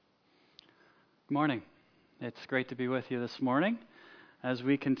Good morning. It's great to be with you this morning as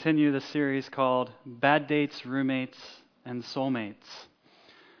we continue the series called Bad Dates, Roommates, and Soulmates.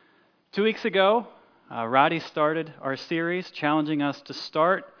 2 weeks ago, Roddy started our series challenging us to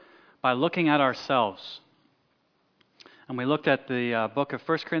start by looking at ourselves. And we looked at the book of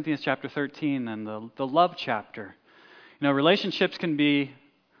 1 Corinthians chapter 13 and the love chapter. You know, relationships can be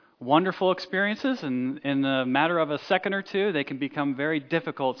wonderful experiences, and in a matter of a second or two, they can become very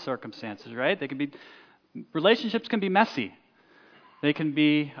difficult circumstances, right? Relationships can be messy. They can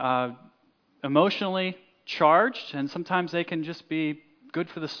be emotionally charged, and sometimes they can just be good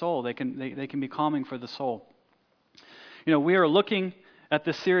for the soul. They can be calming for the soul. You know, we are looking at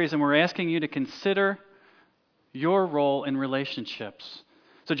this series, and we're asking you to consider your role in relationships.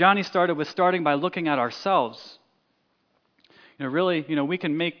 So Johnny started by looking at ourselves. Really, we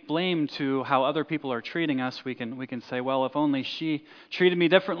can make blame to how other people are treating us. We can say, well, if only she treated me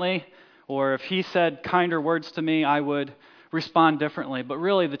differently, or if he said kinder words to me, I would respond differently. But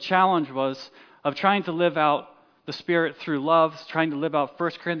really, the challenge was of trying to live out the Spirit through love, trying to live out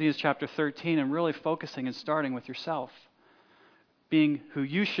 1 Corinthians chapter 13, and really focusing and starting with yourself, being who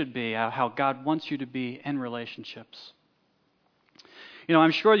you should be, how God wants you to be in relationships.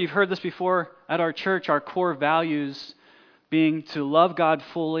 I'm sure you've heard this before at our church, our core values being to love God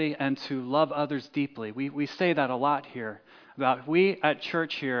fully and to love others deeply. We say that a lot here. We at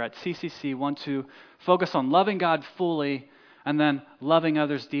church here at CCC want to focus on loving God fully and then loving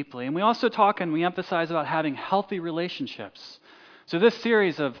others deeply. And we also talk and we emphasize about having healthy relationships. So this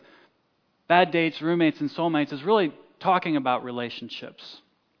series of Bad Dates, Roommates, and Soulmates is really talking about relationships.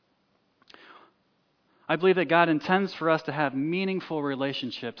 I believe that God intends for us to have meaningful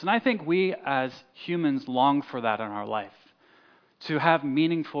relationships. And I think we as humans long for that in our life, to have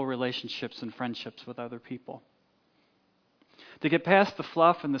meaningful relationships and friendships with other people. To get past the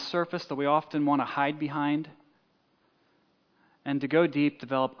fluff and the surface that we often want to hide behind, and to go deep,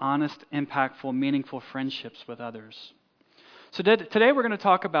 develop honest, impactful, meaningful friendships with others. So today we're going to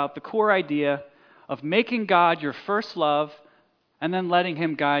talk about the core idea of making God your first love and then letting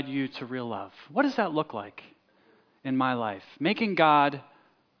Him guide you to real love. What does that look like in my life? Making God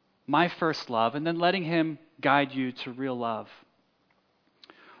my first love and then letting Him guide you to real love.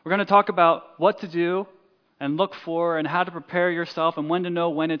 We're going to talk about what to do and look for and how to prepare yourself and when to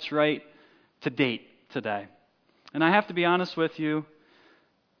know when it's right to date today. And I have to be honest with you,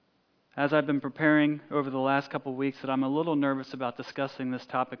 as I've been preparing over the last couple of weeks, that I'm a little nervous about discussing this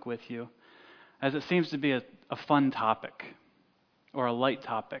topic with you, as it seems to be a fun topic or a light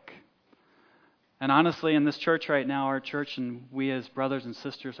topic. And honestly, in this church right now, our church and we as brothers and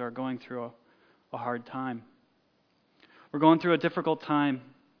sisters are going through a hard time. We're going through a difficult time.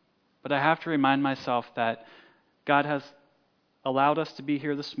 But I have to remind myself that God has allowed us to be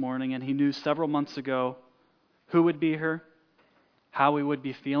here this morning, and He knew several months ago who would be here, how we would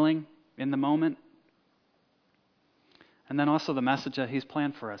be feeling in the moment, and then also the message that He's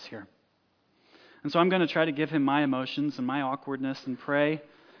planned for us here. And so I'm going to try to give Him my emotions and my awkwardness and pray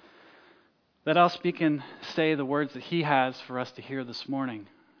that I'll speak and say the words that He has for us to hear this morning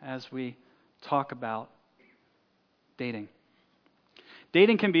as we talk about dating.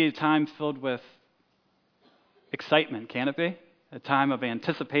 Dating can be a time filled with excitement, can it be? A time of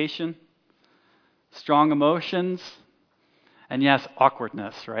anticipation, strong emotions, and yes,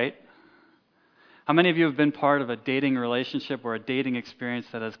 awkwardness, right? How many of you have been part of a dating relationship or a dating experience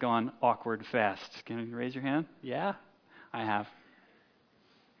that has gone awkward fast? Can you raise your hand? Yeah, I have.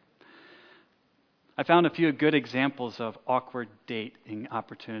 I found a few good examples of awkward dating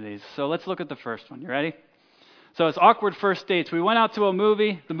opportunities. So let's look at the first one. You ready? So it's awkward first dates. We went out to a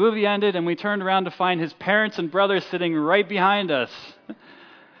movie, the movie ended, and we turned around to find his parents and brothers sitting right behind us.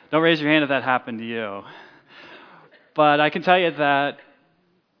 Don't raise your hand if that happened to you. But I can tell you that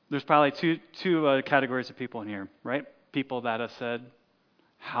there's probably two categories of people in here, right? People that have said,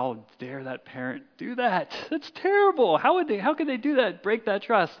 how dare that parent do that? That's terrible. How could they do that, break that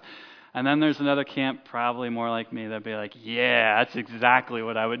trust? And then there's another camp, probably more like me, that'd be like, yeah, that's exactly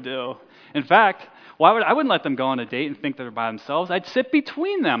what I would do. In fact, I wouldn't let them go on a date and think they're by themselves. I'd sit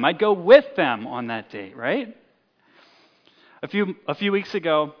between them. I'd go with them on that date, right? A few weeks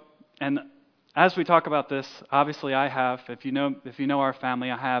ago, and as we talk about this, obviously I have, if you know our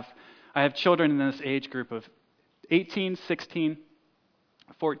family, I have children in this age group of 18, 16,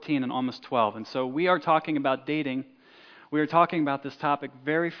 14, and almost 12. And so we are talking about dating. We are talking about this topic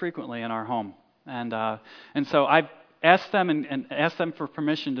very frequently in our home. And so I've asked them and asked them for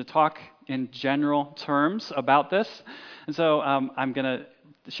permission to talk in general terms about this. And so I'm going to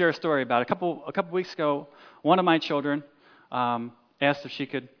share a story about it. A couple weeks ago, one of my children asked if she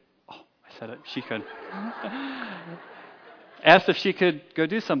could, said it. She could. Asked if she could go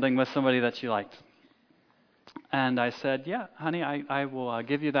do something with somebody that she liked. And I said, yeah, honey, I will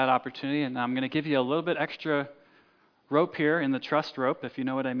give you that opportunity, and I'm going to give you a little bit extra rope here in the trust rope, if you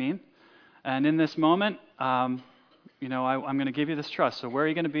know what I mean. And in this moment, I'm going to give you this trust. So where are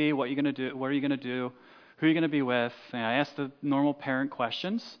you going to be? What are you going to do? What are you going to do? Who are you going to be with? And I asked the normal parent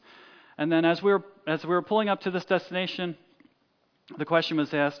questions. And then as we were pulling up to this destination, the question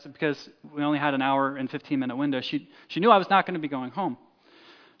was asked, because we only had an hour and 15-minute window. She knew I was not going to be going home.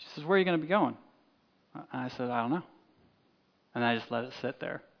 She says, where are you going to be going? And I said, I don't know. And I just let it sit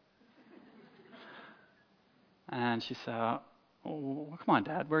there. And she said, oh, come on,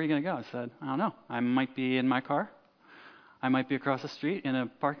 Dad, where are you going to go? I said, I don't know. I might be in my car. I might be across the street in a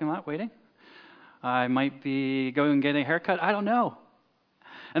parking lot waiting. I might be going and getting a haircut. I don't know.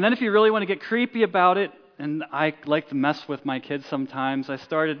 And then if you really want to get creepy about it, and I like to mess with my kids sometimes, I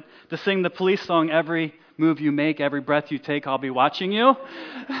started to sing the Police song, every move you make, every breath you take, I'll be watching you.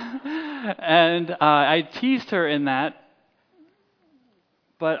 And I teased her in that.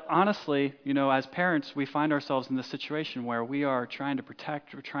 But honestly, as parents, we find ourselves in this situation where we are trying to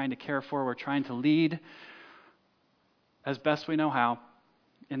protect, we're trying to care for, we're trying to lead as best we know how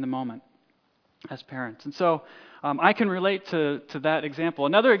in the moment as parents. And so I can relate to that example.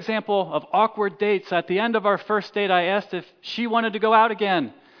 Another example of awkward dates. At the end of our first date, I asked if she wanted to go out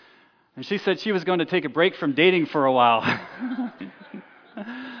again. And she said she was going to take a break from dating for a while.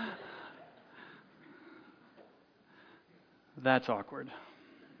 That's awkward.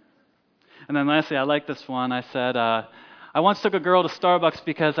 And then lastly, I like this one. I said, I once took a girl to Starbucks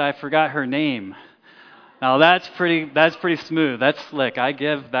because I forgot her name. Now that's pretty smooth. That's slick. I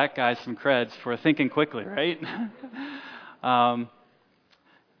give that guy some creds for thinking quickly, right?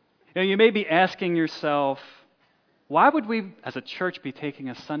 You may be asking yourself, why would we as a church be taking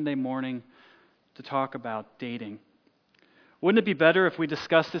a Sunday morning to talk about dating? Wouldn't it be better if we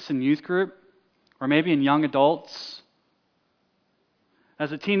discussed this in youth group or maybe in young adults?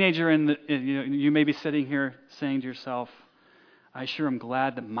 As a teenager, you may be sitting here saying to yourself, I sure am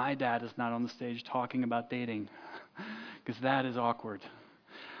glad that my dad is not on the stage talking about dating, because that is awkward.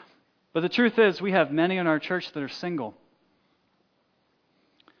 But the truth is, we have many in our church that are single.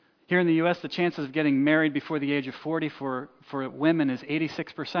 Here in the U.S., the chances of getting married before the age of 40 for women is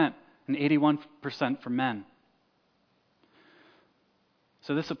 86% and 81% for men.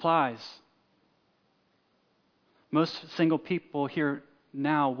 So this applies. Most single people here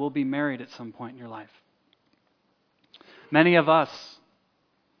now will be married at some point in your life. Many of us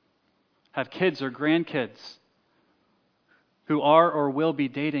have kids or grandkids who are or will be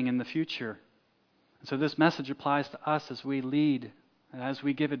dating in the future. And so this message applies to us as we lead, and as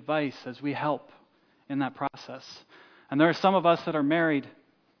we give advice, as we help in that process. And there are some of us that are married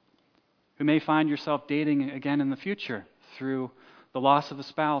who may find yourself dating again in the future through the loss of a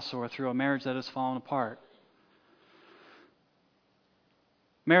spouse or through a marriage that has fallen apart.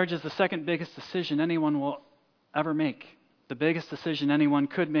 Marriage is the second biggest decision anyone will ever make. The biggest decision anyone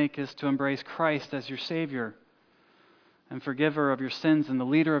could make is to embrace Christ as your Savior and forgiver of your sins and the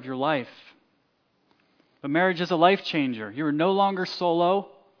leader of your life. But marriage is a life changer. You are no longer solo.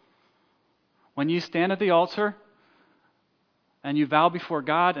 When you stand at the altar and you vow before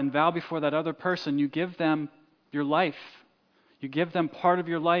God and vow before that other person, you give them your life. You give them part of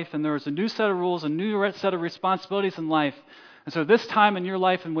your life, and there is a new set of rules, a new set of responsibilities in life. And so this time in your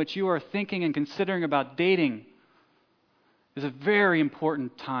life in which you are thinking and considering about dating is a very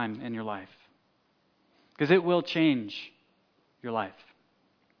important time in your life, because it will change your life.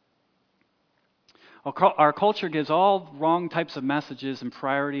 Our culture gives all wrong types of messages and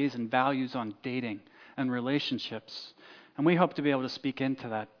priorities and values on dating and relationships, and we hope to be able to speak into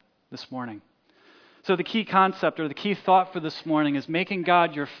that this morning. So the key concept or the key thought for this morning is making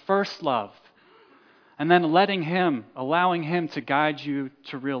God your first love, and then allowing Him to guide you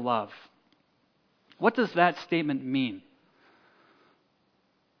to real love. What does that statement mean?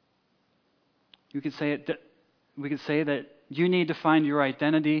 We could say that you need to find your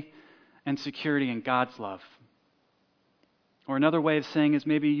identity and security in God's love. Or another way of saying is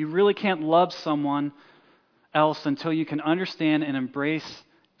maybe you really can't love someone else until you can understand and embrace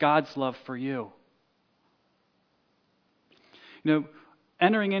God's love for you.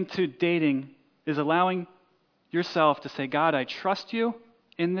 Entering into dating is allowing yourself to say, God, I trust you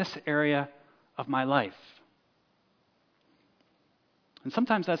in this area of my life. And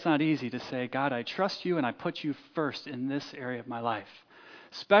sometimes that's not easy to say, God, I trust you and I put you first in this area of my life,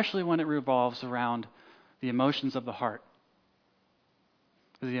 especially when it revolves around the emotions of the heart.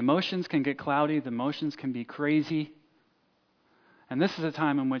 Because the emotions can get cloudy, the emotions can be crazy, And this is a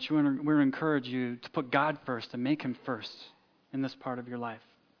time in which we're going to encourage you to put God first and make him first in this part of your life.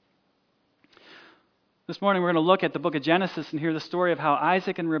 This morning we're going to look at the book of Genesis and hear the story of how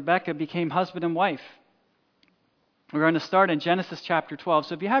Isaac and Rebekah became husband and wife. We're going to start in Genesis chapter 12.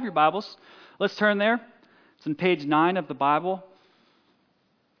 So if you have your Bibles, let's turn there. It's on page 9 of the Bible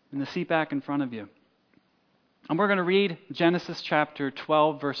in the seat back in front of you. And we're going to read Genesis chapter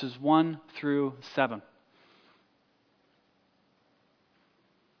 12, verses 1 through 7.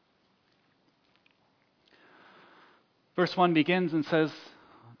 Verse 1 begins and says,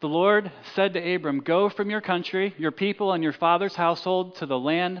 "The Lord said to Abram, 'Go from your country, your people, and your father's household to the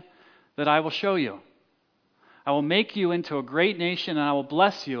land that I will show you. I will make you into a great nation, and I will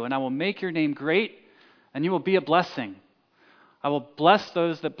bless you, and I will make your name great, and you will be a blessing. I will bless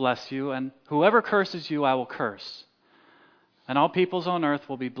those that bless you, and whoever curses you I will curse. And all peoples on earth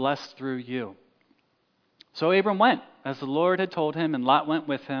will be blessed through you.' So Abram went, as the Lord had told him, and Lot went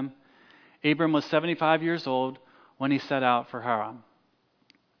with him. Abram was 75 years old when he set out for Haran.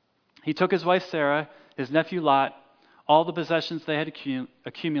 He took his wife Sarah, his nephew Lot, all the possessions they had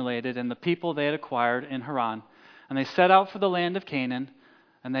accumulated, and the people they had acquired in Haran, and they set out for the land of Canaan,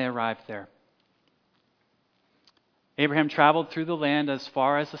 and they arrived there. Abraham traveled through the land as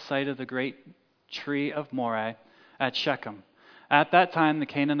far as the site of the great tree of Moreh at Shechem. At that time the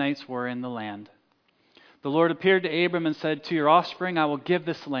Canaanites were in the land. The Lord appeared to Abram and said, 'To your offspring I will give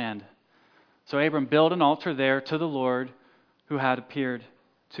this land.' So Abram built an altar there to the Lord who had appeared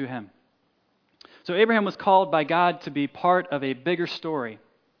to him." So Abraham was called by God to be part of a bigger story.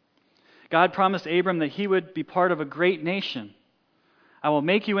 God promised Abram that he would be part of a great nation. "I will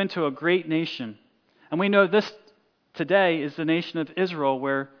make you into a great nation." And we know this today is the nation of Israel,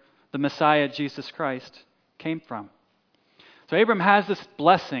 where the Messiah, Jesus Christ, came from. So Abram has this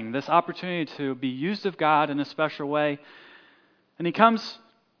blessing, this opportunity to be used of God in a special way. And he comes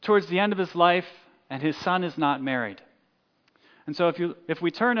towards the end of his life, and his son is not married. And so if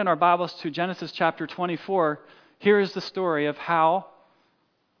we turn in our Bibles to Genesis chapter 24, here is the story of how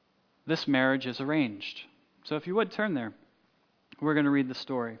this marriage is arranged. So if you would turn there, we're going to read the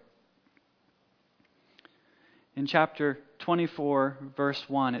story. In chapter 24, verse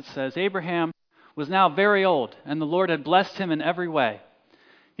 1, it says, "Abraham was now very old, and the Lord had blessed him in every way.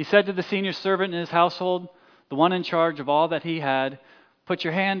 He said to the senior servant in his household, the one in charge of all that he had, 'Put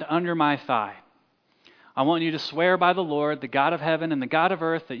your hand under my thigh. I want you to swear by the Lord, the God of heaven and the God of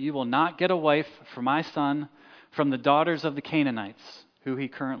earth, that you will not get a wife for my son from the daughters of the Canaanites, who he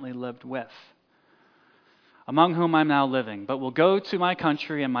currently lived with, among whom I'm now living, but will go to my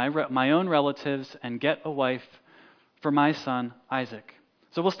country and my own relatives and get a wife for my son Isaac.'"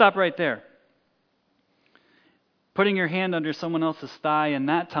 So we'll stop right there. Putting your hand under someone else's thigh in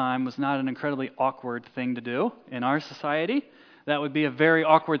that time was not an incredibly awkward thing to do. In our society, that would be a very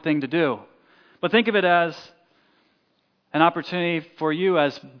awkward thing to do. But think of it as an opportunity for you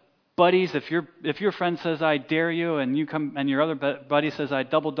as buddies. If your friend says, "I dare you," and you come and your other buddy says, "I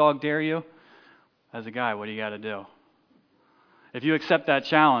double dog dare you," as a guy, what do you got to do? If you accept that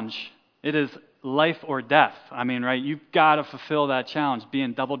challenge, it is life or death. I mean, right? You've got to fulfill that challenge,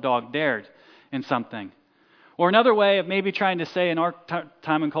 being double dog dared in something. Or another way of maybe trying to say in our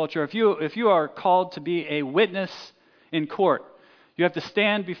time and culture, if you are called to be a witness in court, you have to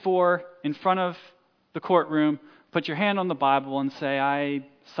stand in front of the courtroom, put your hand on the Bible and say, "I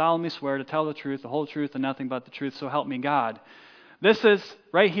solemnly swear to tell the truth, the whole truth, and nothing but the truth, so help me God." This is,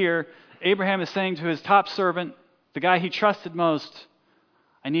 right here, Abraham is saying to his top servant, the guy he trusted most,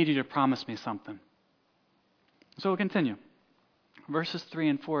 "I need you to promise me something." So we'll continue. Verses 3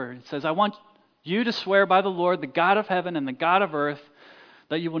 and 4, it says, "I want you to swear by the Lord, the God of heaven and the God of earth,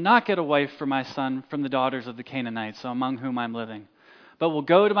 that you will not get a wife for my son from the daughters of the Canaanites, among whom I'm living, but will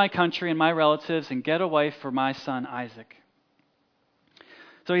go to my country and my relatives and get a wife for my son Isaac."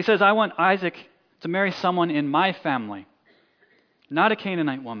 So he says, I want Isaac to marry someone in my family, not a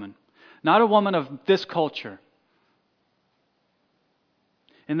Canaanite woman, not a woman of this culture.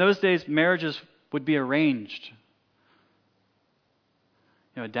 In those days, marriages would be arranged.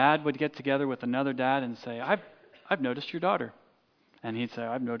 A dad would get together with another dad and say, I've noticed your daughter. And he'd say,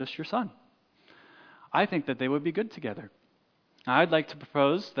 "I've noticed your son. I think that they would be good together. I'd like to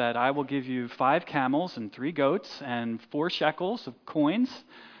propose that I will give you 5 camels and 3 goats and 4 shekels of coins,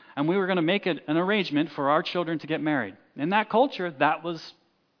 and we were going to make an arrangement for our children to get married." In that culture, that was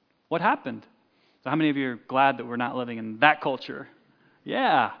what happened. So how many of you are glad that we're not living in that culture?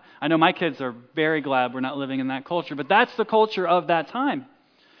 Yeah, I know my kids are very glad we're not living in that culture, but that's the culture of that time,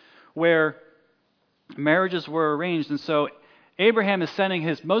 where marriages were arranged. And so Abraham is sending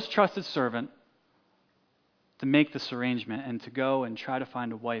his most trusted servant to make this arrangement and to go and try to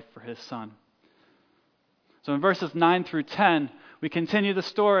find a wife for his son. So in verses 9 through 10, we continue the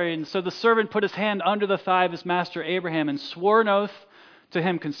story. And so the servant put his hand under the thigh of his master Abraham and swore an oath to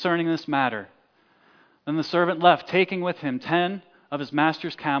him concerning this matter. Then the servant left, taking with him 10 of his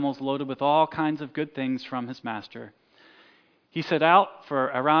master's camels loaded with all kinds of good things from his master. He set out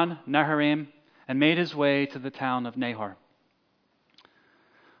for Aran Naharaim and made his way to the town of Nahor.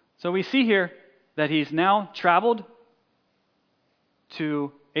 So we see here that he's now traveled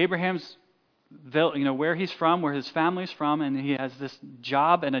to Abraham's, where he's from, where his family's from, and he has this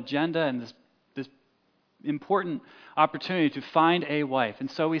job and agenda and this important opportunity to find a wife. And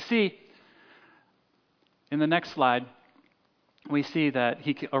so we see in the next slide, we see that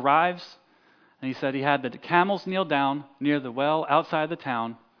he arrives, and he said he had the camels kneel down near the well outside the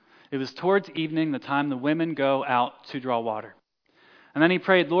town. It was towards evening, the time the women go out to draw water. And then he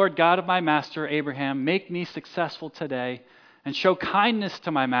prayed, Lord God of my master Abraham, make me successful today and show kindness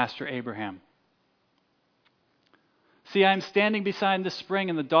to my master Abraham. See, I am standing beside the spring,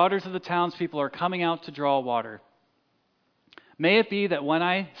 and the daughters of the townspeople are coming out to draw water. May it be that when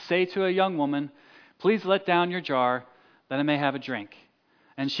I say to a young woman, please let down your jar, that I may have a drink.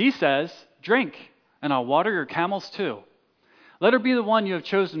 And she says, drink, and I'll water your camels too. Let her be the one you have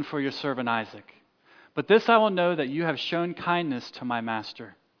chosen for your servant Isaac. But this I will know, that you have shown kindness to my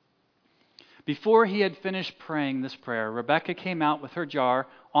master. Before he had finished praying this prayer, Rebekah came out with her jar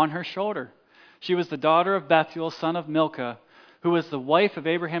on her shoulder. She was the daughter of Bethuel, son of Milcah, who was the wife of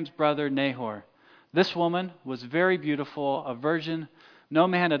Abraham's brother Nahor. This woman was very beautiful, a virgin. No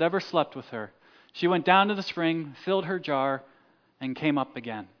man had ever slept with her. She went down to the spring, filled her jar, and came up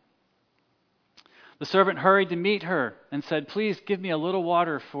again. The servant hurried to meet her and said, please give me a little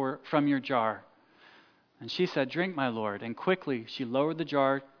water from your jar. And she said, drink, my lord. And quickly she lowered the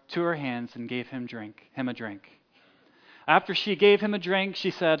jar to her hands and gave him a drink. After she gave him a drink, she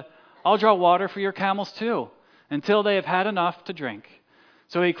said, I'll draw water for your camels too, until they have had enough to drink.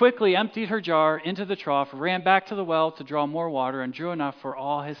 So he quickly emptied her jar into the trough, ran back to the well to draw more water, and drew enough for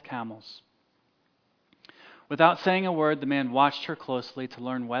all his camels. Without saying a word, the man watched her closely to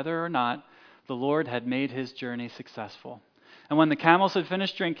learn whether or not the Lord had made his journey successful. And when the camels had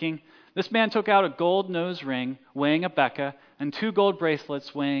finished drinking, this man took out a gold nose ring weighing a beka and 2 gold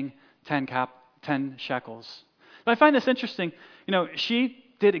bracelets weighing 10 shekels. But I find this interesting.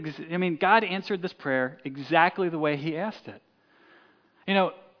 God answered this prayer exactly the way he asked it.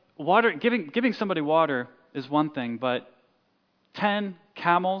 Water, giving somebody water is one thing, but 10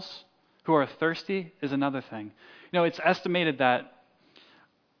 camels who are thirsty is another thing. It's estimated that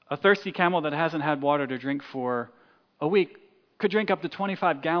a thirsty camel that hasn't had water to drink for a week could drink up to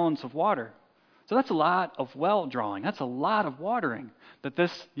 25 gallons of water. So that's a lot of well drawing. That's a lot of watering that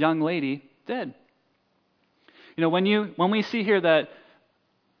this young lady did. When we see here that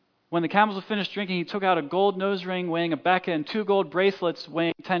when the camels were finished drinking, he took out a gold nose ring weighing a beka and 2 gold bracelets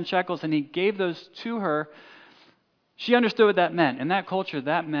weighing 10 shekels, and he gave those to her. She understood what that meant. In that culture,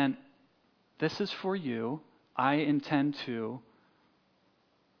 that meant, this is for you. I intend to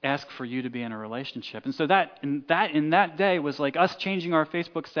ask for you to be in a relationship. And so that in that day was like us changing our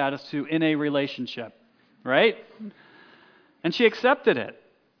Facebook status to in a relationship, right? And she accepted it.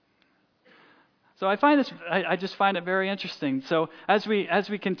 So I just find it very interesting. So as we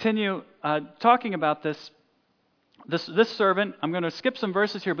continue talking about this servant, I'm going to skip some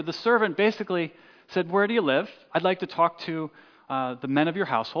verses here, but the servant basically said, where do you live? I'd like to talk to the men of your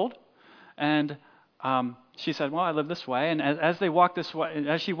household. And she said, well, I live this way. And as they walked this way,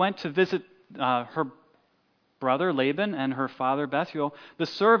 as she went to visit her brother Laban and her father Bethuel, the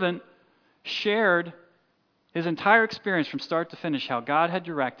servant shared his entire experience from start to finish, how God had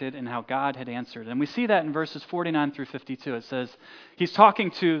directed and how God had answered. And we see that in verses 49 through 52. It says, he's talking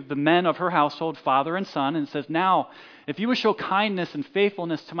to the men of her household, father and son, and it says, now, if you will show kindness and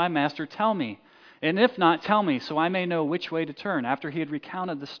faithfulness to my master, tell me. And if not, tell me, so I may know which way to turn, after he had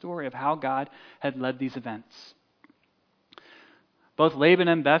recounted the story of how God had led these events. Both Laban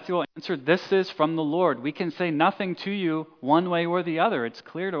and Bethuel answered, this is from the Lord. We can say nothing to you one way or the other. It's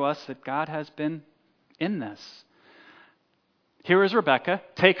clear to us that God has been in this. Here is Rebekah.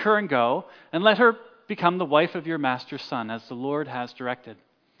 Take her and go, and let her become the wife of your master's son, as the Lord has directed.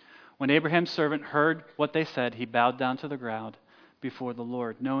 When Abraham's servant heard what they said, he bowed down to the ground before the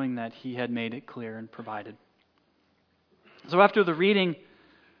Lord, knowing that he had made it clear and provided. So after the reading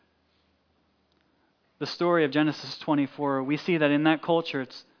the story of Genesis 24, we see that in that culture,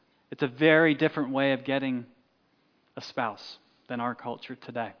 it's a very different way of getting a spouse than our culture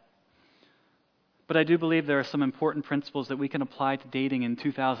today. But I do believe there are some important principles that we can apply to dating in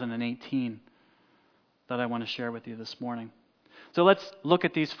 2018 that I want to share with you this morning. So let's look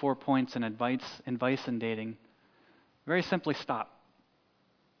at these 4 points in advice in dating. Very simply, stop.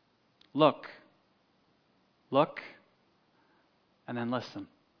 Look, and then listen.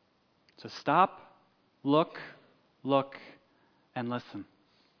 So stop, look, and listen.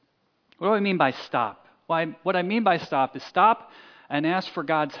 What do I mean by stop? What I mean by stop is stop and ask for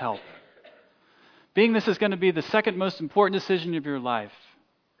God's help. Being this is going to be the second most important decision of your life.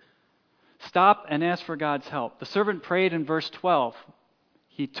 Stop and ask for God's help. The servant prayed in verse 12.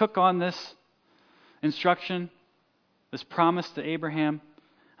 He took on this instruction, this promise to Abraham,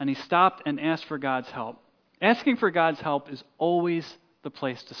 and he stopped and asked for God's help. Asking for God's help is always the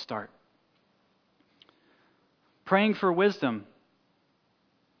place to start. Praying for wisdom,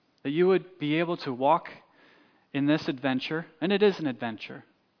 that you would be able to walk in this adventure, and it is an adventure,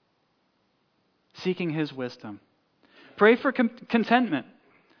 seeking His wisdom. Pray for contentment.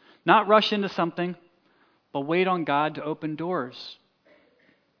 Not rush into something, but wait on God to open doors.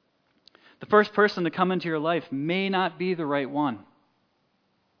 The first person to come into your life may not be the right one.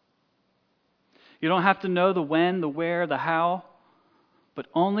 You don't have to know the when, the where, the how, but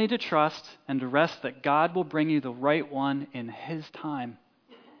only to trust and to rest that God will bring you the right one in His time.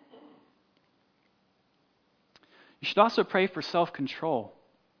 You should also pray for self-control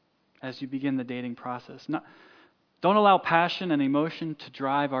as you begin the dating process. Don't allow passion and emotion to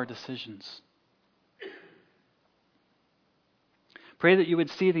drive our decisions. Pray that you would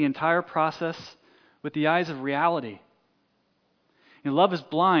see the entire process with the eyes of reality. Love is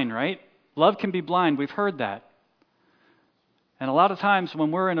blind, right? Love can be blind. We've heard that. And a lot of times when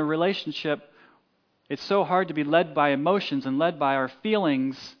we're in a relationship, it's so hard to be led by emotions and led by our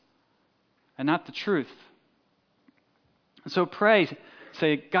feelings and not the truth. So pray.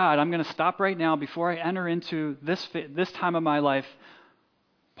 Say, God, I'm going to stop right now before I enter into this time of my life.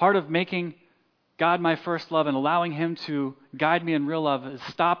 Part of making God my first love and allowing Him to guide me in real love is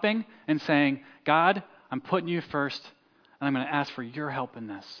stopping and saying, God, I'm putting you first, and I'm going to ask for your help in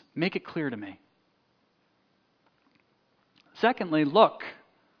this. Make it clear to me. Secondly, look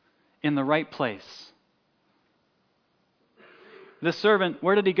in the right place. This servant,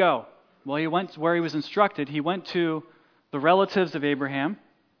 where did he go? Well, he went where he was instructed. He went to the relatives of Abraham,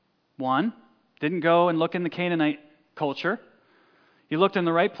 one, didn't go and look in the Canaanite culture. He looked in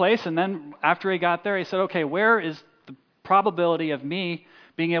the right place, and then after he got there, he said, okay, where is the probability of me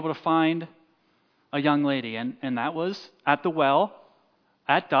being able to find a young lady? And that was at the well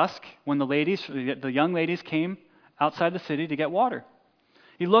at dusk when the young ladies came outside the city to get water.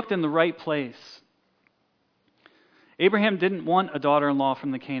 He looked in the right place. Abraham didn't want a daughter-in-law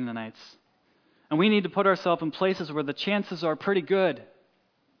from the Canaanites. And we need to put ourselves in places where the chances are pretty good.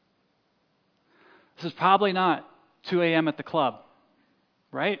 This is probably not 2 a.m. at the club,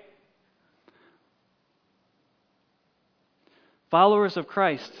 right? Followers of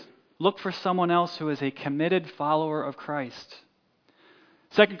Christ, look for someone else who is a committed follower of Christ.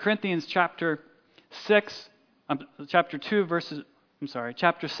 2 Corinthians chapter 6,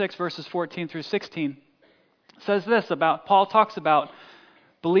 verses 14 through 16 says this about, Paul talks about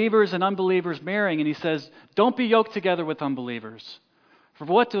believers and unbelievers marrying, and he says, don't be yoked together with unbelievers. For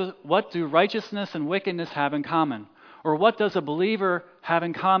what do righteousness and wickedness have in common? Or what does a believer have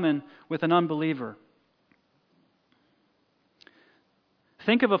in common with an unbeliever?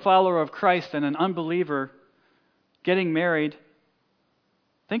 Think of a follower of Christ and an unbeliever getting married.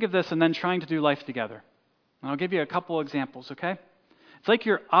 Think of this and then trying to do life together. And I'll give you a couple examples, okay? It's like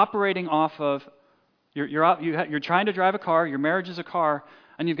you're operating off of, you're trying to drive a car, your marriage is a car,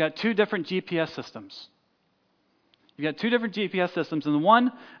 and you've got 2 different GPS systems. You've got 2 different GPS systems, and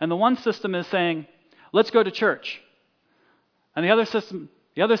the one system is saying, let's go to church. And the other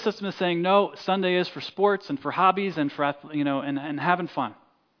system is saying, no, Sunday is for sports and for hobbies and for and having fun.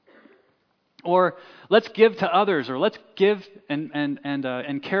 Or let's give to others, or let's give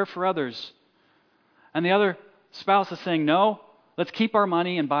and care for others. And the other spouse is saying, no, let's keep our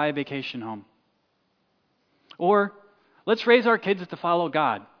money and buy a vacation home. Or let's raise our kids to follow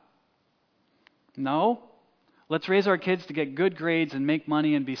God. No, let's raise our kids to get good grades and make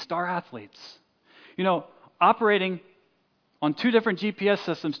money and be star athletes. Operating on 2 different GPS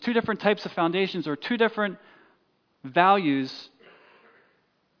systems, 2 different types of foundations, or 2 different values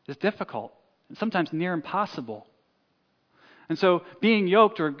is difficult and sometimes near impossible. And so being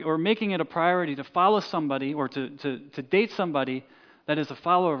yoked or making it a priority to follow somebody or to date somebody that is a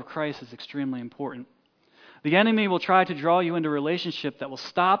follower of Christ is extremely important. The enemy will try to draw you into a relationship that will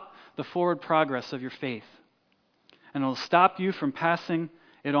stop the forward progress of your faith. And it will stop you from passing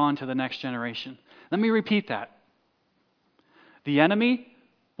it on to the next generation. Let me repeat that. The enemy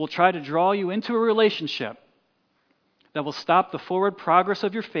will try to draw you into a relationship that will stop the forward progress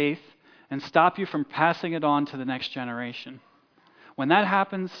of your faith and stop you from passing it on to the next generation. When that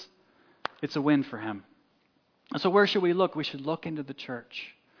happens, it's a win for him. So where should we look? We should look into the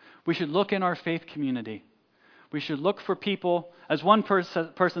church. We should look in our faith community. We should look for people, as one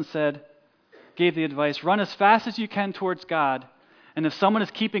person said, gave the advice, run as fast as you can towards God, and if someone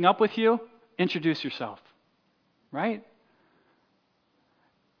is keeping up with you, introduce yourself. Right?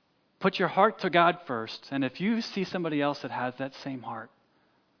 Put your heart to God first, and if you see somebody else that has that same heart,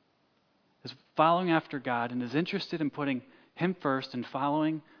 is following after God and is interested in putting Him first and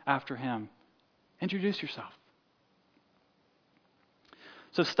following after Him, introduce yourself.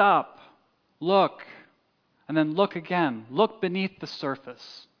 So stop, look, and then look again. Look beneath the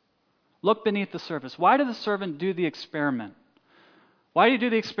surface. Look beneath the surface. Why did the servant do the experiment? Why do you do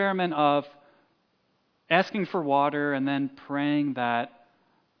the experiment of asking for water and then praying that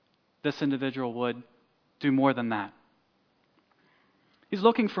this individual would do more than that? He's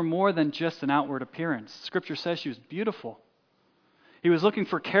looking for more than just an outward appearance. Scripture says she was beautiful. He was looking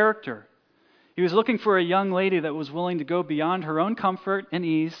for character. He was looking for a young lady that was willing to go beyond her own comfort and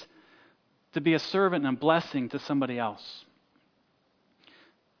ease to be a servant and a blessing to somebody else.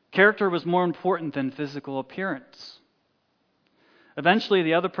 Character was more important than physical appearance. Eventually,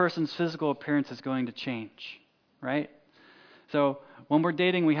 the other person's physical appearance is going to change, right? So when we're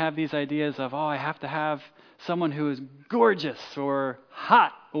dating, we have these ideas of, I have to have someone who is gorgeous or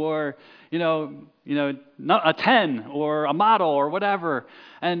hot or, not a 10 or a model or whatever.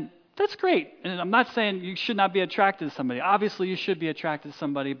 And that's great. And I'm not saying you should not be attracted to somebody. Obviously, you should be attracted to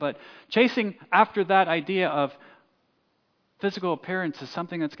somebody. But chasing after that idea of physical appearance is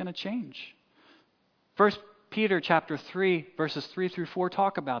something that's going to change. 1 Peter chapter 3, verses 3 through 4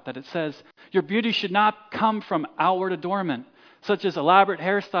 talk about that. It says, your beauty should not come from outward adornment, such as elaborate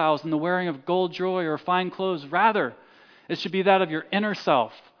hairstyles and the wearing of gold jewelry or fine clothes. Rather, it should be that of your inner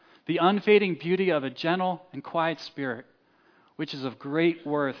self, the unfading beauty of a gentle and quiet spirit, which is of great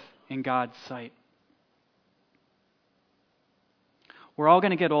worth in God's sight. We're all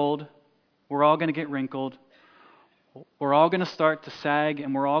going to get old. We're all going to get wrinkled. We're all going to start to sag,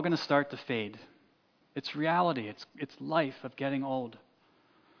 and we're all going to start to fade. It's reality. It's life of getting old.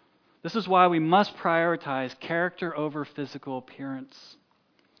 This is why we must prioritize character over physical appearance.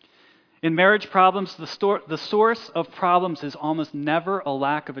 In marriage problems, the source of problems is almost never a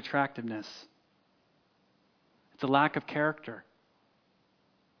lack of attractiveness. It's a lack of character.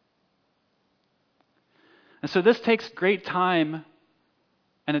 And so this takes great time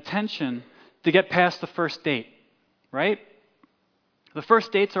and attention to get past the first date, right? The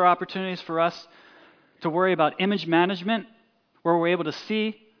first dates are opportunities for us to worry about image management, where we're able to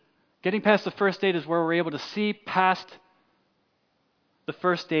see. Getting past the first date is where we're able to see past the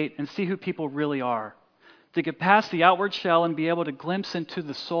first date and see who people really are. To get past the outward shell and be able to glimpse into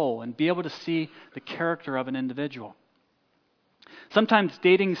the soul and be able to see the character of an individual. Sometimes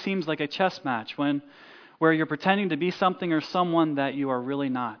dating seems like a chess match where you're pretending to be something or someone that you are really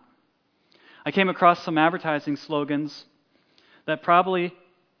not. I came across some advertising slogans that probably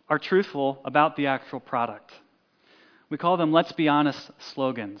are truthful about the actual product. We call them let's be honest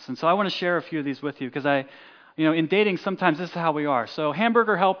slogans. And so I want to share a few of these with you because in dating sometimes this is how we are. So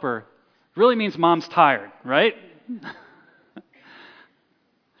hamburger helper really means mom's tired, right?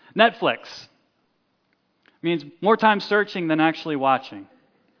 Netflix means more time searching than actually watching.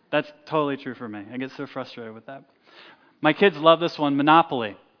 That's totally true for me. I get so frustrated with that. My kids love this one,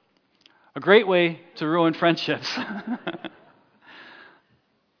 Monopoly. A great way to ruin friendships.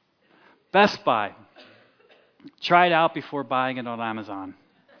 Best Buy. Try it out before buying it on Amazon.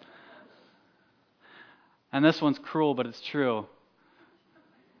 And this one's cruel, but it's true.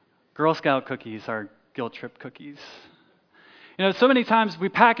 Girl Scout cookies are guilt trip cookies. So many times we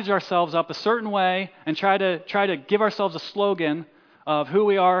package ourselves up a certain way and try to give ourselves a slogan of who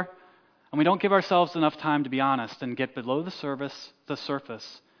we are, and we don't give ourselves enough time to be honest and get below the surface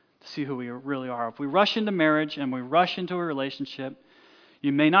to see who we really are. If we rush into marriage and we rush into a relationship,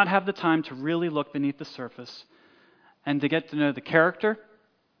 you may not have the time to really look beneath the surface and to get to know the character,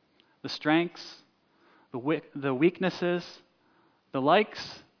 the strengths, the weaknesses, the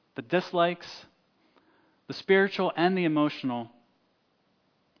likes, the dislikes, the spiritual and the emotional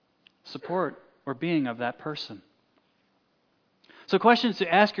support or being of that person. So questions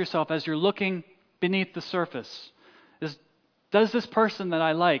to ask yourself as you're looking beneath the surface is, does this person that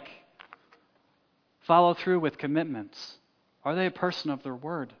I like follow through with commitments? Are they a person of their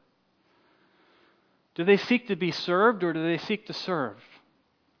word? Do they seek to be served or do they seek to serve?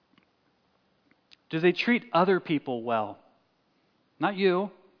 Do they treat other people well? Not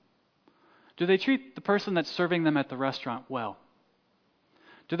you, Do they treat the person that's serving them at the restaurant well?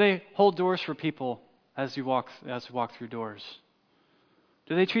 Do they hold doors for people as you walk through doors?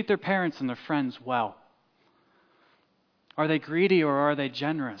 Do they treat their parents and their friends well? Are they greedy or are they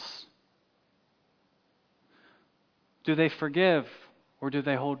generous? Do they forgive or do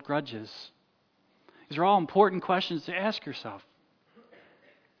they hold grudges? These are all important questions to ask yourself.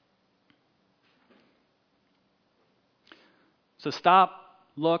 So stop,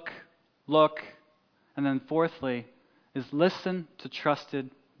 look, and then fourthly is listen to trusted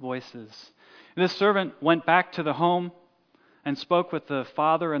voices. This servant went back to the home and spoke with the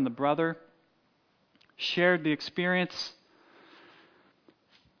father and the brother, shared the experience,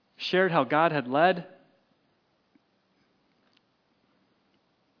 shared how God had led,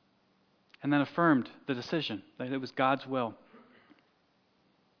 and then affirmed the decision that it was God's will.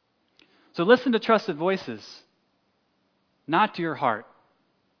 So listen to trusted voices, not to your heart.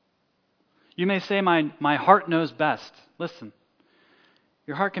 You may say, my heart knows best. Listen,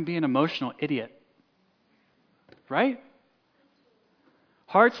 your heart can be an emotional idiot, right?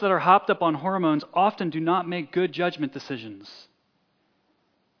 Hearts that are hopped up on hormones often do not make good judgment decisions.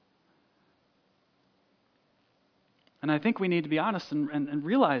 And I think we need to be honest and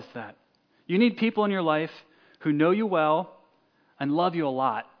realize that. You need people in your life who know you well and love you a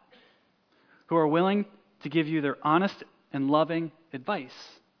lot, who are willing to give you their honest and loving advice.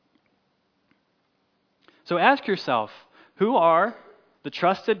 So ask yourself, who are the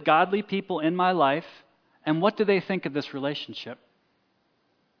trusted, godly people in my life, and what do they think of this relationship?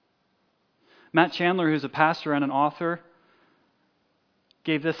 Matt Chandler, who's a pastor and an author,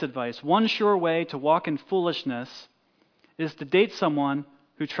 gave this advice. One sure way to walk in foolishness is to date someone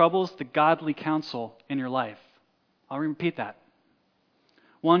who troubles the godly counsel in your life. I'll repeat that.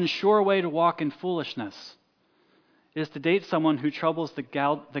 One sure way to walk in foolishness is to date someone who troubles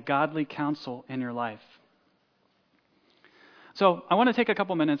the godly counsel in your life. So I want to take a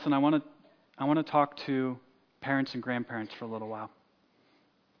couple minutes and I want to talk to parents and grandparents for a little while.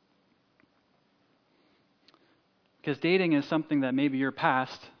 Because dating is something that maybe you're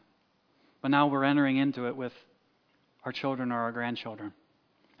past, but now we're entering into it with our children or our grandchildren.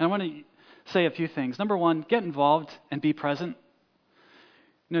 And I want to say a few things. Number one, get involved and be present.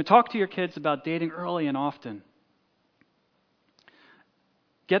 Talk to your kids about dating early and often.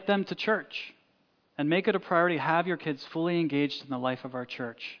 Get them to church and make it a priority to have your kids fully engaged in the life of our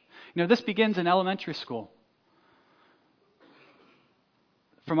church. This begins in elementary school.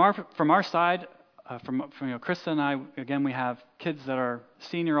 From our side, from Krista and I, again, we have kids that are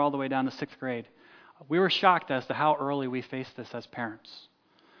senior all the way down to 6th grade. We were shocked as to how early we faced this as parents.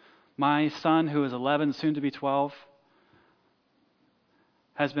 My son, who is 11, soon to be 12,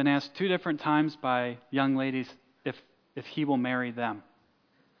 has been asked 2 different times by young ladies if he will marry them.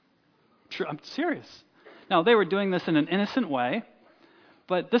 True, I'm serious. Now, they were doing this in an innocent way,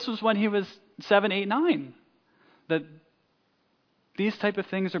 but this was when he was 7, 8, 9, that these type of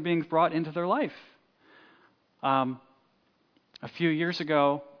things are being brought into their life. A few years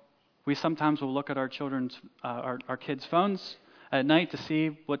ago, we sometimes will look at our kids' phones at night to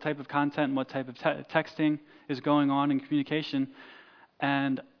see what type of content and what type of texting is going on in communication.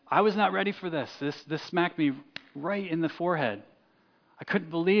 And I was not ready for this. This smacked me right in the forehead. I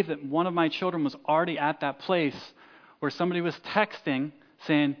couldn't believe that one of my children was already at that place where somebody was texting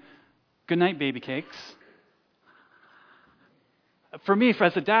saying, "Good night, baby cakes." For me,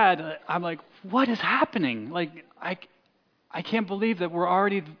 as a dad, I'm like, what is happening? Like, I can't believe that we're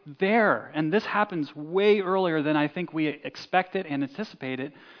already there. And this happens way earlier than I think we expect it and anticipate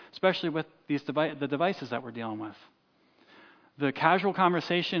it, especially with the devices that we're dealing with. The casual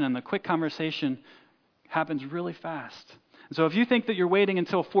conversation and the quick conversation happens really fast. And so if you think that you're waiting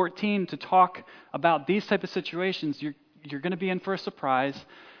until 14 to talk about these type of situations, you're going to be in for a surprise.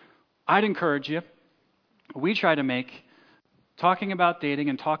 I'd encourage you. We try to make talking about dating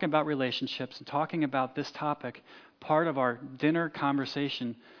and talking about relationships and talking about this topic part of our dinner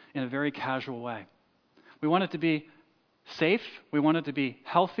conversation in a very casual way. We want it to be safe, we want it to be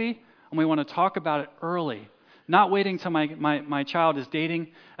healthy, and we want to talk about it early. Not waiting till my child is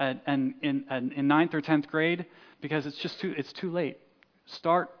dating in 9th or 10th grade, because it's too late.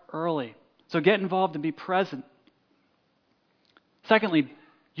 Start early. So get involved and be present. Secondly,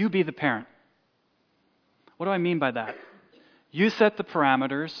 you be the parent. What do I mean by that? You set the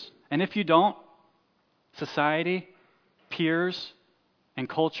parameters, and if you don't, society, peers, and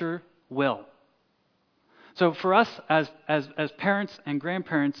culture will. So for us as parents and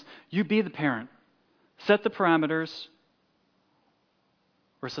grandparents, you be the parent. Set the parameters,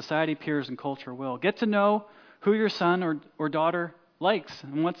 or society, peers, and culture will. Get to know who your son or daughter likes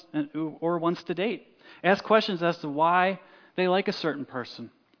and wants to date. Ask questions as to why they like a certain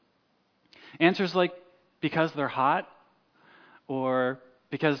person. Answers like because they're hot or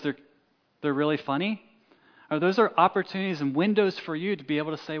because they're really funny. Or those are opportunities and windows for you to be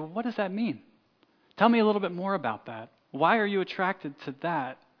able to say, well, what does that mean? Tell me a little bit more about that. Why are you attracted to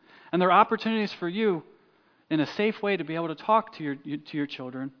that? And there are opportunities for you in a safe way to be able to talk to your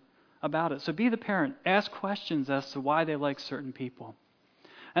children about it. So be the parent. Ask questions as to why they like certain people.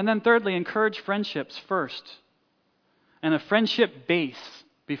 And then thirdly, encourage friendships first and a friendship base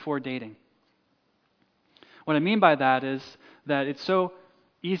before dating. What I mean by that is that it's so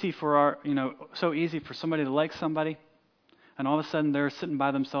easy for somebody to like somebody, and all of a sudden they're sitting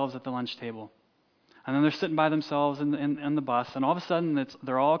by themselves at the lunch table. And then they're sitting by themselves in the bus, and all of a sudden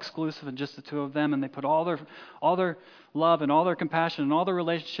they're all exclusive and just the two of them, and they put all their love and all their compassion and all their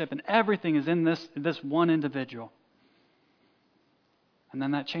relationship and everything is in this one individual. And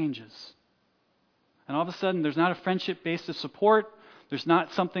then that changes. And all of a sudden there's not a friendship base of support. There's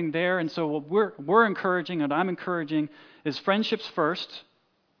not something there. And so what we're encouraging, and I'm encouraging, is friendships first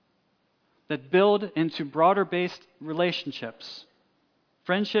that build into broader-based relationships.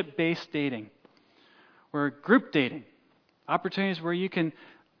 Friendship-based dating. Or group dating. Opportunities where you can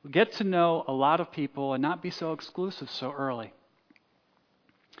get to know a lot of people and not be so exclusive so early.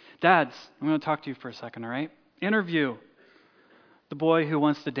 Dads, I'm going to talk to you for a second, all right? Interview the boy who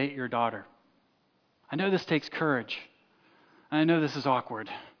wants to date your daughter. I know this takes courage. I know this is awkward.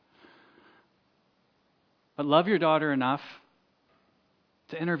 But love your daughter enough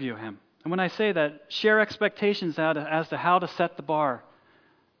to interview him. And when I say that, share expectations as to how to set the bar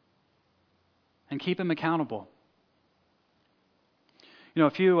and keep him accountable. You know,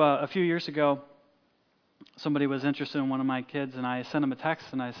 a few years ago, somebody was interested in one of my kids, and I sent him a text,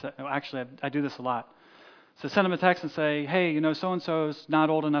 and I said, actually, I do this a lot. So send him a text and say, hey, so-and-so is not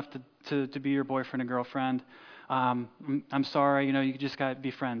old enough to be your boyfriend or girlfriend. I'm sorry, you just got to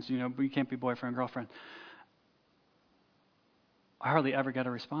be friends. You can't be boyfriend and girlfriend. I hardly ever get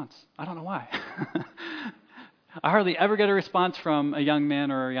a response. I don't know why. I hardly ever get a response from a young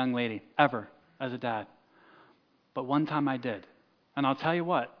man or a young lady, ever, as a dad. But one time I did. And I'll tell you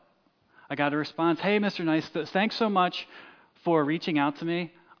what, I got a response, hey, Mr. Nice, thanks so much for reaching out to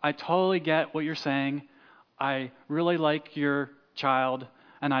me. I totally get what you're saying. I really like your child,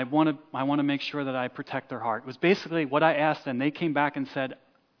 and I want to make sure that I protect their heart. It was basically what I asked, and they came back and said,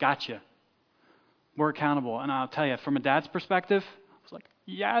 gotcha. We're accountable. And I'll tell you, from a dad's perspective, I was like,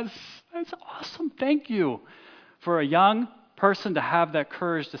 yes, that's awesome. Thank you. For a young person to have that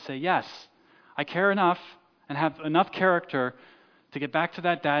courage to say, yes, I care enough and have enough character to get back to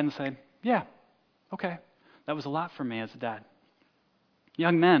that dad and say, yeah, okay, that was a lot for me as a dad.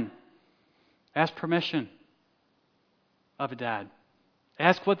 Young men, ask permission of a dad.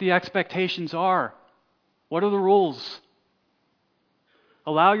 Ask what the expectations are. What are the rules?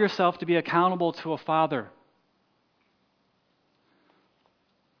 Allow yourself to be accountable to a father.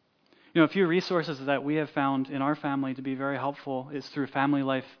 A few resources that we have found in our family to be very helpful is through Family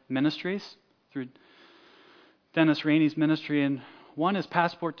Life Ministries, through Dennis Rainey's ministry, and one is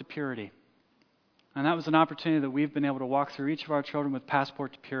Passport to Purity. And that was an opportunity that we've been able to walk through each of our children with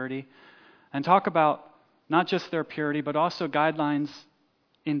Passport to Purity and talk about not just their purity, but also guidelines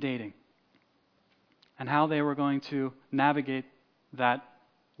in dating and how they were going to navigate that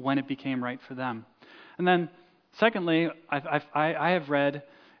when it became right for them. And then, secondly, I have read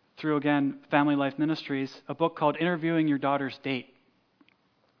through, again, Family Life Ministries, a book called Interviewing Your Daughter's Date.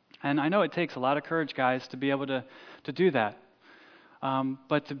 And I know it takes a lot of courage, guys, to be able to do that.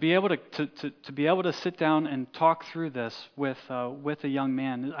 But to be able to sit down and talk through this with a young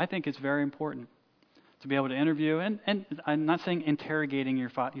man, I think it's very important to be able to interview. And I'm not saying interrogating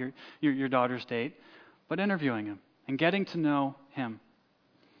your daughter's date, but interviewing him and getting to know him.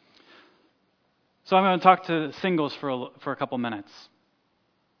 So I'm going to talk to singles for a couple minutes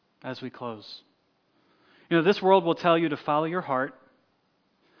as we close. This world will tell you to follow your heart,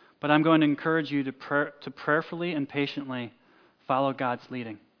 but I'm going to encourage you to prayerfully and patiently follow God's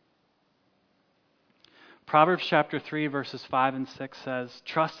leading. Proverbs chapter 3, verses 5 and 6 says,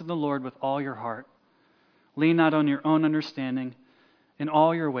 trust in the Lord with all your heart. Lean not on your own understanding in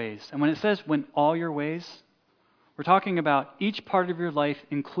all your ways. And when it says when all your ways, we're talking about each part of your life,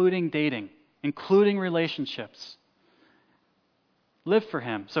 including dating, including relationships. Live for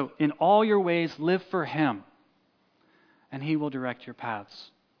Him. So in all your ways, live for Him, and He will direct your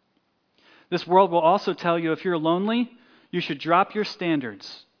paths. This world will also tell you if you're lonely, you should drop your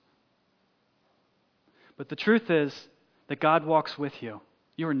standards. But the truth is that God walks with you.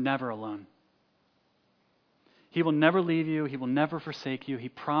 You are never alone. He will never leave you. He will never forsake you. He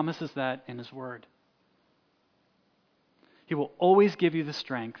promises that in His Word. He will always give you the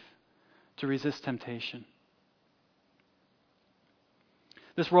strength to resist temptation.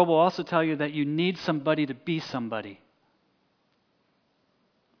 This world will also tell you that you need somebody to be somebody.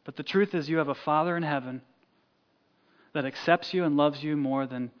 But the truth is, you have a Father in heaven that accepts you and loves you more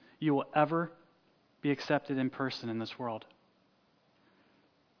than you will ever be accepted in person in this world.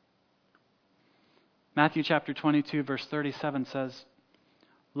 Matthew chapter 22, verse 37 says,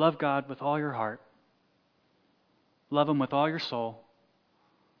 love God with all your heart. Love Him with all your soul.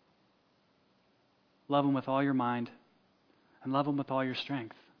 Love Him with all your mind. And love Him with all your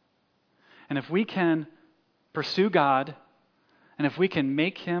strength. And if we can pursue God, and if we can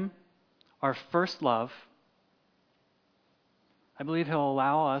make Him our first love, I believe He'll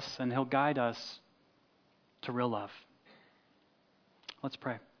allow us and He'll guide us to real love. Let's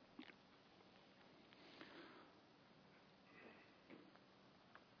pray.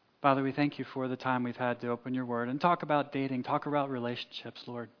 Father, we thank you for the time we've had to open your word and talk about dating, talk about relationships,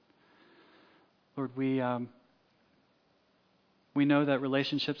 Lord. Lord, we know that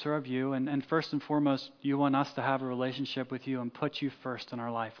relationships are of you, and first and foremost, you want us to have a relationship with you and put you first in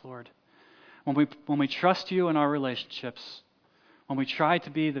our life, Lord. When we trust you in our relationships, when we try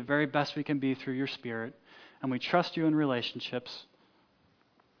to be the very best we can be through your Spirit, and we trust you in relationships,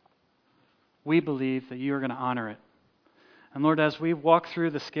 we believe that you are going to honor it. And Lord, as we walk through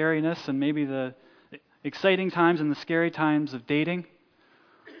the scariness and maybe the exciting times and the scary times of dating,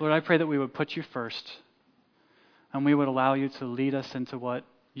 Lord, I pray that we would put you first and we would allow you to lead us into what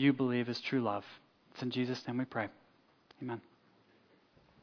you believe is true love. It's in Jesus' name we pray. Amen.